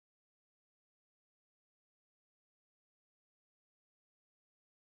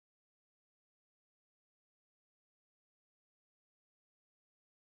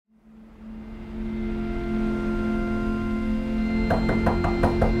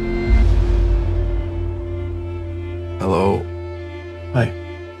Hello. Hi.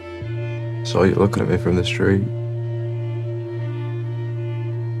 Saw you looking at me from the street.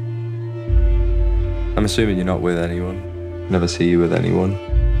 I'm assuming you're not with anyone. Never see you with anyone.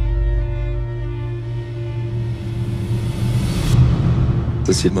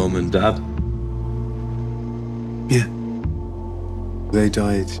 Does your mum and dad? Yeah. They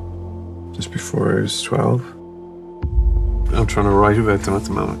died just before I was 12. I'm trying to write about them at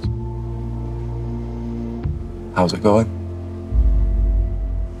the moment. How's it going?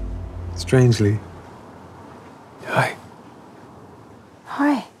 Strangely. Hi.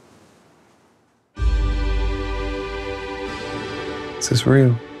 Hi. Is this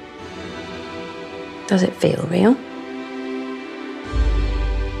real? Does it feel real?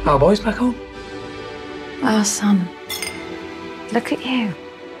 Our boys back home? Our son. Look at you.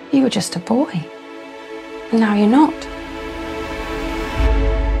 You were just a boy. And now you're not.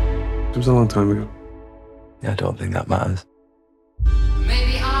 It was a long time ago. Yeah, I don't think that matters.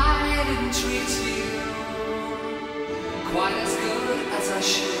 Maybe I didn't treat you quite as good as I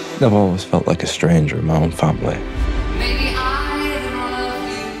should. I've always felt like a stranger in my own family. Maybe I didn't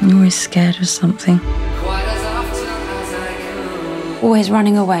love you You're always scared of something. quite as often as I could. Always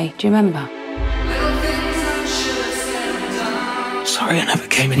running away. Do you remember? Little things I should have said and done. Sorry I never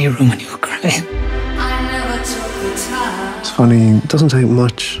came in your room when you were crying. I never took the time. It's funny, it doesn't take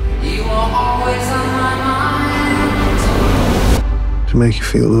much You were always on my mind. to make you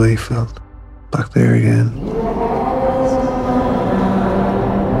feel the way you felt. Back there again.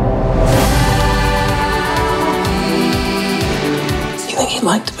 You think he'd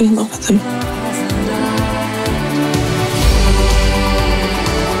like to be in love with him?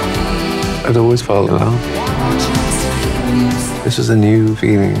 I'd always fall in love. This is a new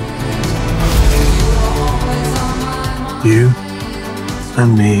feeling. You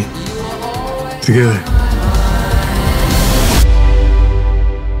and me together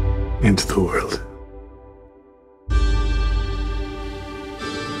into the world.